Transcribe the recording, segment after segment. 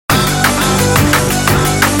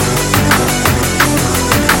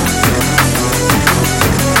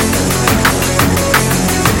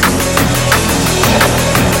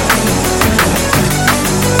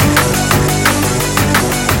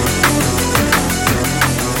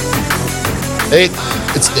Hey,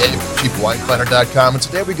 it's Dave, cheapwinefinder.com, and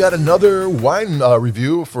today we got another wine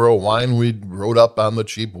review for a wine we wrote up on the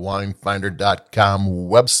cheapwinefinder.com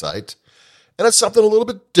website. And it's something a little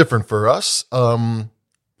bit different for us, and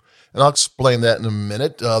I'll explain that in a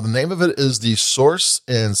minute. The name of it is the Source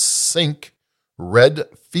and Sink Red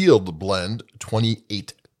Field Blend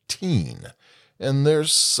 2018. And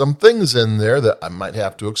there's some things in there that I might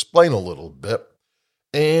have to explain a little bit.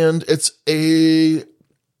 And it's a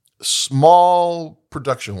small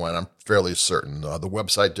production wine, I'm fairly certain. The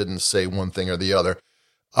website didn't say one thing or the other.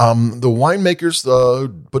 The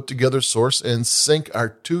winemakers put together Source and Sink are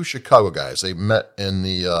two Chicago guys. They met in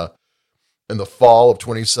the fall of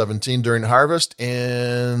 2017 during harvest,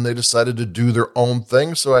 and they decided to do their own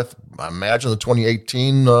thing. So I imagine the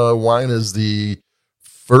 2018 wine is the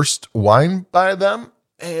first wine by them,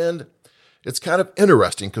 and it's kind of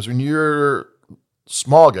interesting because when you're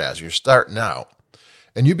small guys, you're starting out.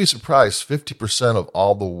 And you'd be surprised, 50% of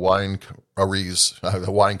all the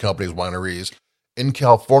the wine companies, wineries in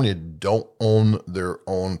California don't own their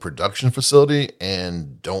own production facility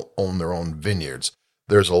and don't own their own vineyards.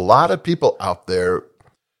 There's a lot of people out there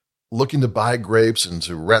looking to buy grapes and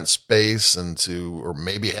to rent space or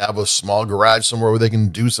maybe have a small garage somewhere where they can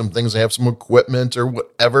do some things, and have some equipment or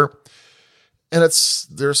whatever. And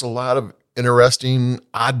there's a lot of interesting,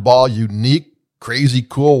 oddball, unique, crazy,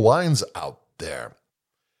 cool wines out there.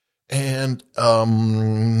 And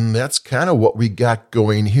that's kind of what we got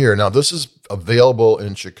going here. Now, this is available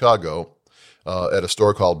in Chicago at a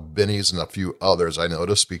store called Binny's and a few others, I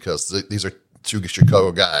noticed, because these are two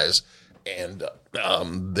Chicago guys, and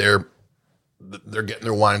they're getting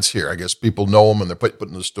their wines here. I guess people know them, and they're put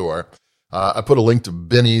in the store. I put a link to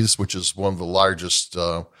Binny's, which is one of the largest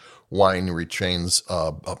winery chains,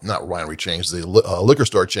 not winery chains, the liquor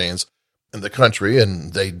store chains in the country,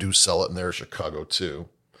 and they do sell it in there, Chicago too.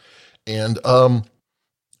 And,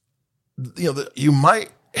 you might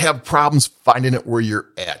have problems finding it where you're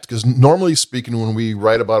at, because normally speaking, when we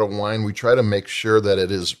write about a wine, we try to make sure that it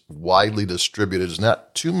is widely distributed. There's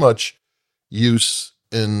not too much use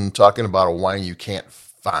in talking about a wine you can't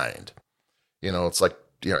find. It's like,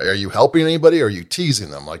 are you helping anybody, or are you teasing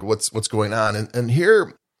them? Like, what's going on? And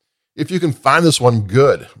here, if you can find this one,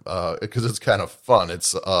 good, because it's kind of fun.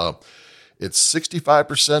 It's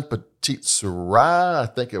 65% Petite Syrah. I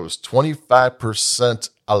think it was 25%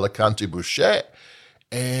 Alicante Bouschet.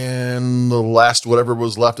 And the last, whatever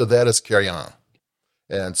was left of that, is Carillon.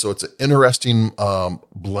 And so it's an interesting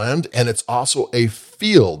blend. And it's also a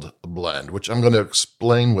field blend, which I'm going to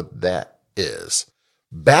explain what that is.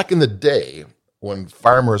 Back in the day, when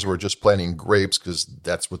farmers were just planting grapes, because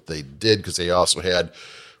that's what they did, because they also had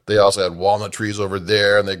walnut trees over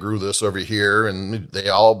there, and they grew this over here, and they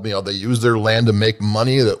all, they used their land to make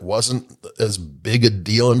money. That wasn't as big a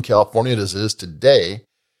deal in California as it is today.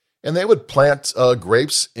 And they would plant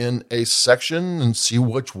grapes in a section and see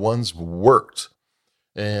which ones worked.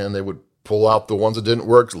 And they would pull out the ones that didn't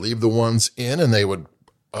work, leave the ones in, and they would,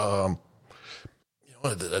 at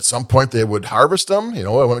some point they would harvest them. I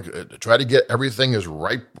want to try to get everything as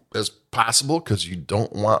ripe as possible, because you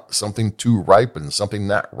don't want something too ripe and something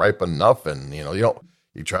not ripe enough. And, you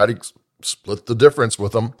try to split the difference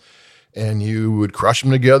with them, and you would crush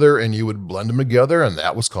them together and you would blend them together. And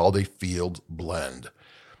that was called a field blend.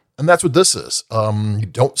 And that's what this is. You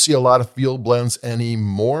don't see a lot of field blends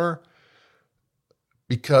anymore,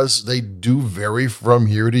 because they do vary from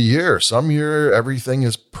year to year. Some year, everything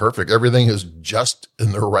is perfect. Everything is just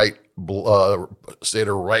in the right state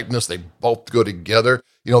of ripeness. They both go together.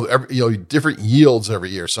 Different yields every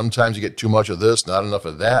year. Sometimes you get too much of this, not enough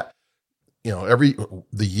of that. The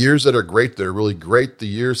years that are great, they're really great. The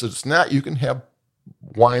years that it's not, you can have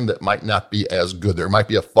wine that might not be as good. There might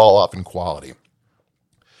be a fall off in quality.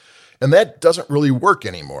 And that doesn't really work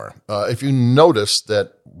anymore. If you notice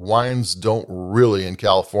that wines don't really, in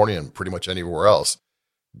California and pretty much anywhere else,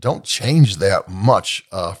 don't change that much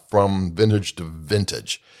from vintage to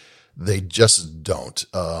vintage. They just don't.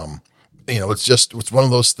 It's one of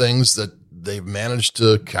those things that they've managed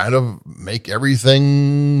to kind of make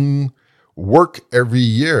everything work every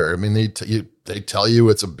year. I mean, they tell you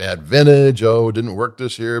it's a bad vintage. Oh, it didn't work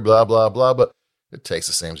this year, blah, blah, blah. But it tastes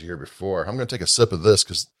the same as the year before. I'm going to take a sip of this,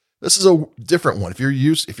 because this is a different one. If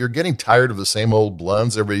you're getting tired of the same old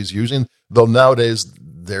blends everybody's using, though nowadays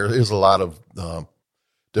there is a lot of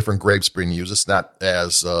different grapes being used. It's not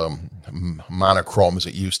as monochrome as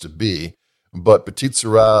it used to be. But Petite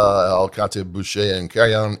Syrah, Alicante Bouschet, and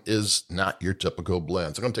Carillon is not your typical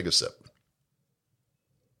blend. So I'm going to take a sip.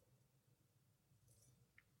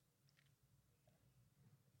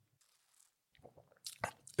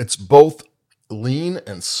 It's both lean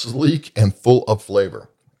and sleek and full of flavor.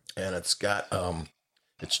 And it's got,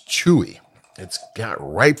 it's chewy. It's got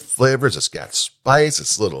ripe flavors. It's got spice.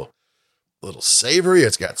 It's little savory.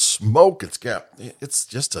 It's got smoke. It's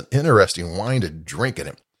just an interesting wine to drink in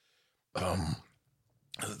it.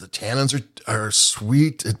 The tannins are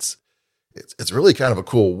sweet. It's really kind of a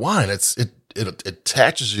cool wine. It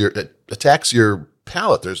attacks your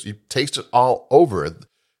palate. You taste it all over.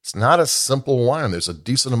 It's not a simple wine. There's a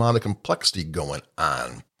decent amount of complexity going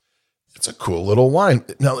on. It's a cool little wine.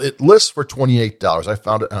 Now it lists for $28. I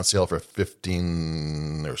found it on sale for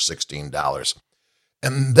 $15 or $16.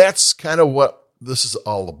 And that's kind of what this is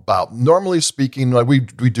all about. Normally speaking, like we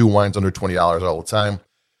do wines under $20 all the time.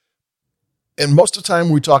 And most of the time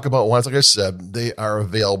we talk about wines, like I said, they are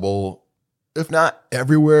available, if not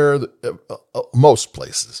everywhere, most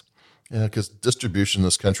places. Because distribution in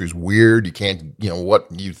this country is weird. You can't,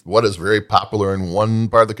 what is very popular in one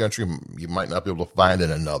part of the country, you might not be able to find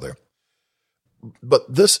in another.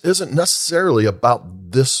 But this isn't necessarily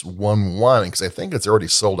about this one wine, because I think it's already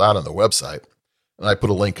sold out on the website. And I put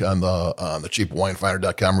a link on the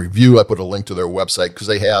cheapwinefinder.com review. I put a link to their website because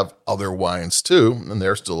they have other wines too, and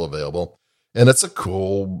they're still available. And it's a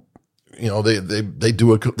cool, they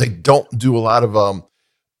don't do a lot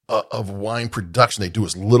of wine production. They do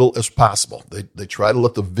as little as possible. They try to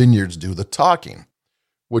let the vineyards do the talking,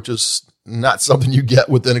 which is not something you get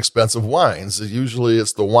with inexpensive wines. Usually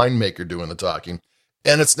it's the winemaker doing the talking.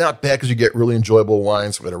 And it's not bad because you get really enjoyable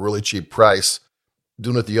wines at a really cheap price.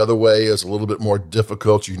 Doing it the other way is a little bit more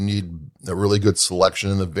difficult. You need a really good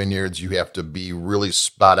selection in the vineyards. You have to be really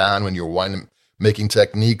spot on when you're wine making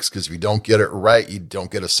techniques, because if you don't get it right, you don't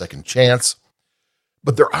get a second chance.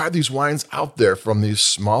 But there are these wines out there from these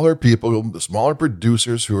smaller people, the smaller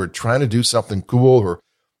producers who are trying to do something cool. Or,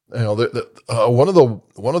 one of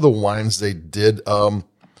the wines they did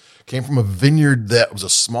came from a vineyard that was a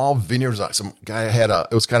small vineyard. Some guy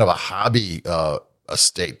it was kind of a hobby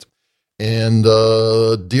estate, and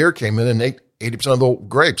deer came in and ate 80% of the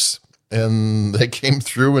grapes, and they came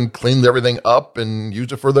through and cleaned everything up and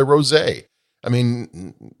used it for their rosé. I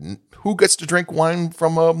mean, who gets to drink wine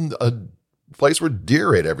from a place where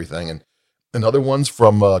deer ate everything? And other ones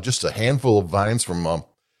from just a handful of vines from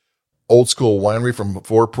old school winery from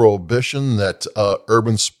before Prohibition that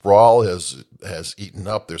urban sprawl has eaten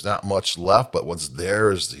up. There's not much left, but what's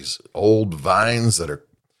there is these old vines that are,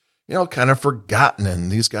 kind of forgotten.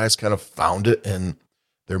 And these guys kind of found it, and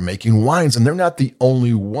they're making wines, and they're not the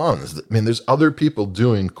only ones. I mean, there's other people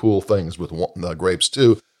doing cool things with grapes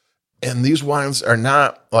too. And these wines are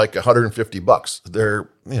not like $150.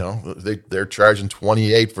 They're charging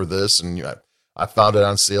 $28 for this. And I found it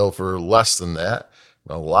on sale for less than that,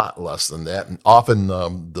 a lot less than that. And often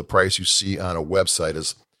the price you see on a website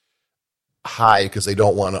is high because they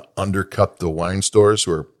don't want to undercut the wine stores,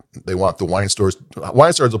 or they want the wine stores.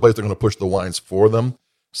 Wine stores are the place they're going to push the wines for them.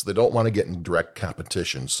 So they don't want to get in direct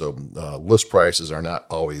competition. So list prices are not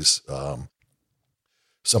always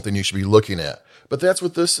something you should be looking at. But that's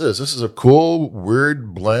what this is. This is a cool,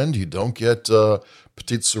 weird blend. You don't get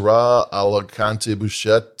Petit Syrah, Alicante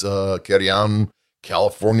Bouschet, Carignan,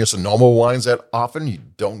 California Sonoma wines that often. You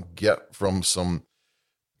don't get from some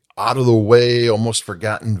out-of-the-way, almost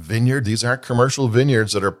forgotten vineyard. These aren't commercial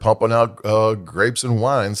vineyards that are pumping out grapes and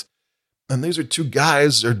wines. And these are two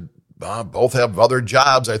guys that both have other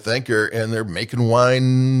jobs, I think, and they're making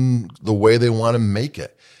wine the way they want to make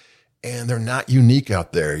it. And they're not unique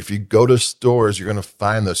out there. If you go to stores, you're going to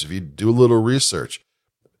find this. If you do a little research,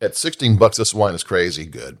 at $16, this wine is crazy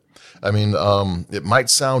good. I mean, it might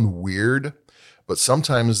sound weird, but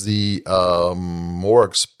sometimes the more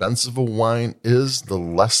expensive a wine is, the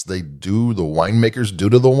less the winemakers do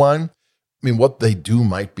to the wine. I mean, what they do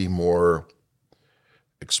might be more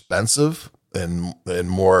expensive and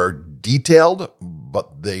more detailed,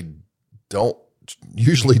 but they don't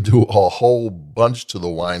usually do a whole bunch to the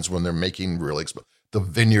wines when they're making really expensive. The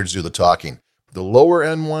vineyards do the talking. The lower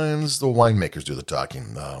end wines, the winemakers do the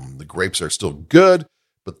talking. The grapes are still good,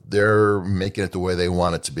 but they're making it the way they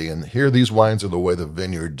want it to be. And here, these wines are the way the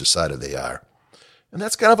vineyard decided they are. And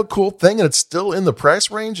that's kind of a cool thing. And it's still in the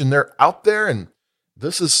price range, and they're out there. And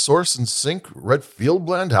this is Source and Sink Red Field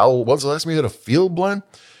Blend. When's the last time you had a field blend?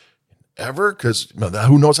 Ever? Because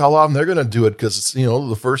who knows how long they're going to do it, because it's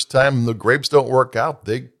the first time the grapes don't work out,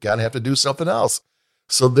 they gotta have to do something else.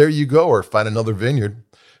 So there you go, or find another vineyard.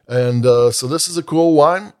 And so this is a cool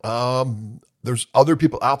wine. There's other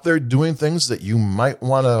people out there doing things that you might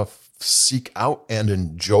want to seek out and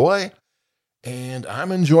enjoy. And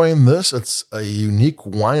I'm enjoying this. It's a unique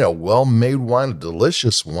wine, a well-made wine, a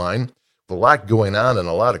delicious wine with a lot going on and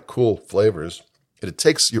a lot of cool flavors. it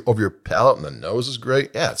takes you over your palate, and the nose is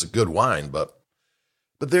great. Yeah, it's a good wine, but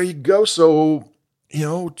there you go. So,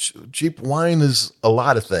 cheap wine is a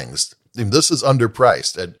lot of things. I mean, this is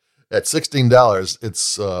underpriced at $16.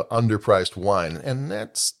 It's underpriced wine, and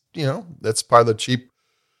that's part of the cheap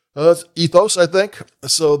ethos, I think.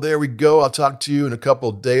 So there we go. I'll talk to you in a couple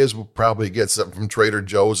of days. We'll probably get something from Trader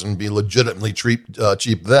Joe's and be legitimately cheap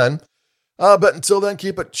then. But until then,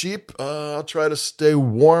 keep it cheap. I'll try to stay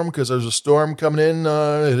warm because there's a storm coming in.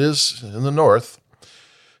 It is in the north.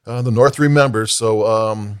 The north remembers. So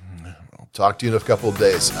I'll talk to you in a couple of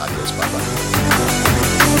days. Adios. Bye-bye.